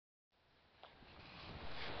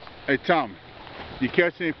Hey Tom, you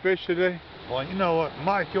catch any fish today? Well, you know what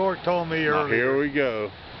Mike York told me Now, earlier. here we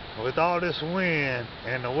go. With all this wind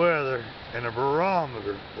and the weather and the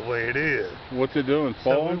barometer the way it is. What's it doing?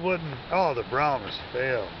 So Falling? we wouldn't. Oh, the barometers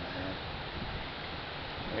fell, man.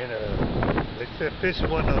 And they said fishing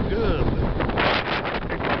wasn't no good, but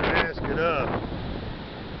picked the basket up,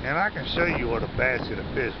 and I can show you what a basket of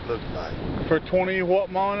fish looks like. For 20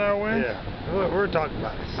 what mile an hour wind? Yeah, we're talking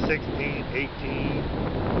about 16,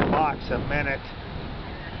 18 knots a minute.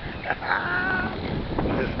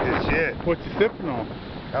 This good shit. What you sipping on?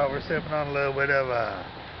 Oh, we're sipping on a little bit of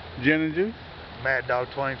Gin and juice? Mad Dog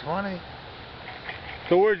 2020.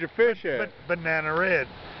 So where's your fish at? Banana red.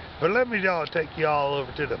 But let me take you all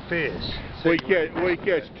over to the fish. We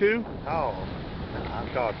catch two? Oh,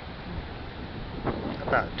 I've caught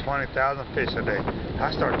about 20,000 fish a day.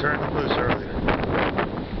 I start turning them loose earlier.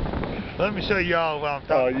 Let me show you all what I'm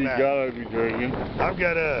talking about. Oh, you gotta be drinking. I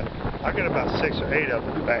got about 6 or 8 of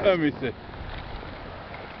them in the back. Let me see.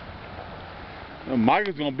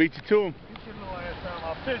 Michael's gonna beat you to him. Get your little ass out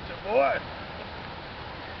of my picture, boy.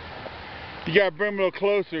 You gotta bring him a little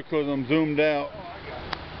closer because I'm zoomed out. Oh, I got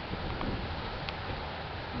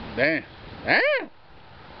it. Damn. Damn!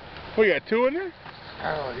 We got two in there?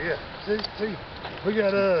 Oh, yeah. See, we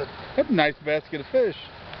got That's a nice basket of fish.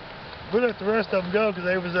 we let the rest of them go because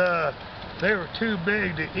they were too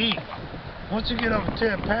big to eat. Once you get over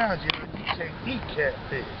 10 pounds, you can't eat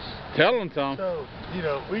catfish. Tell him, Tom. So,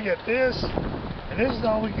 we got this, and this is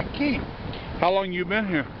all we can keep. How long you been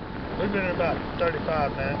here? We've been here about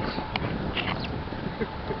 35 minutes.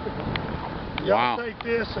 Wow. Y'all take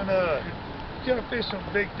this and you gotta fish on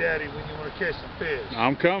Big Daddy when you want to catch some fish.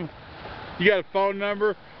 I'm coming. You got a phone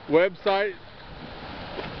number, website?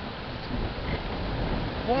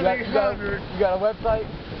 1-800 You got a website?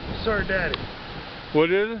 Sir Daddy.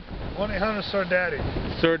 What is it? 1-800 Sir Daddy.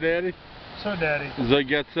 Sir Daddy? Sir Daddy. Is that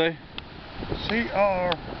got to say?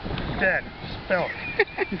 C-R Daddy. Spell it.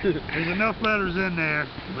 There's enough letters in there,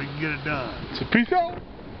 we can get it done. So peace out.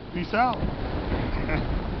 Peace out.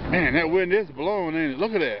 Man, that wind is blowing, ain't it?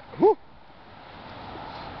 Look at that. Whew.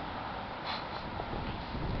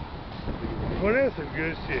 Well, that's some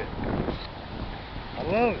good shit. I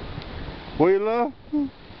love it. What you love?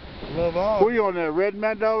 I love all. Were you on that red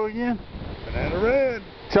Mad Dog again? Banana red.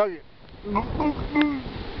 Tug it.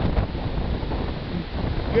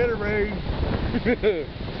 Get it, Ray.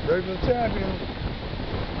 Regular champion.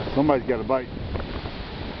 Somebody's got a bite.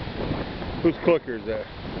 Whose clicker is that?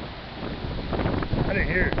 I didn't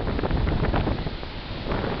hear it. We're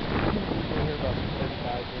here about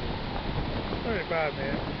 35 minutes. 35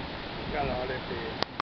 minutes. Got all that fish.